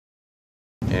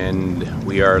and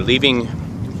we are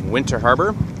leaving Winter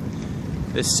Harbor.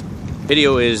 This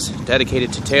video is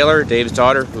dedicated to Taylor, Dave's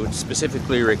daughter, who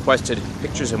specifically requested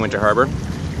pictures of Winter Harbor.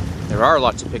 There are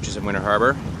lots of pictures of Winter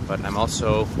Harbor, but I'm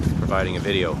also providing a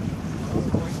video,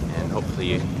 and hopefully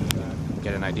you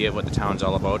get an idea of what the town's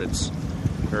all about. It's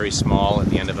very small at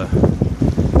the end of a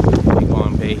big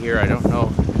long bay here. I don't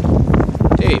know.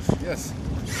 Dave. Yes.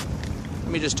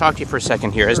 Let me just talk to you for a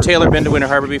second here. Has Taylor been to Winter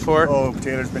Harbor before? Oh,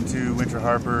 Taylor's been to Winter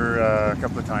Harbor a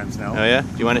couple of times now. Oh yeah?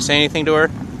 Do you want to say anything to her?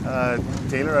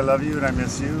 Taylor, I love you and I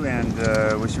miss you, and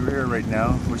wish you were here right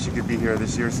now. Wish you could be here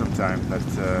this year sometime, but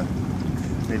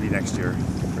maybe next year.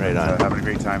 Right on. Having a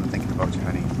great time and thinking about you,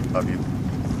 honey. Love you.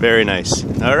 Very nice.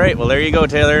 All right, well there you go,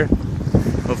 Taylor.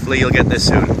 Hopefully you'll get this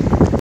soon.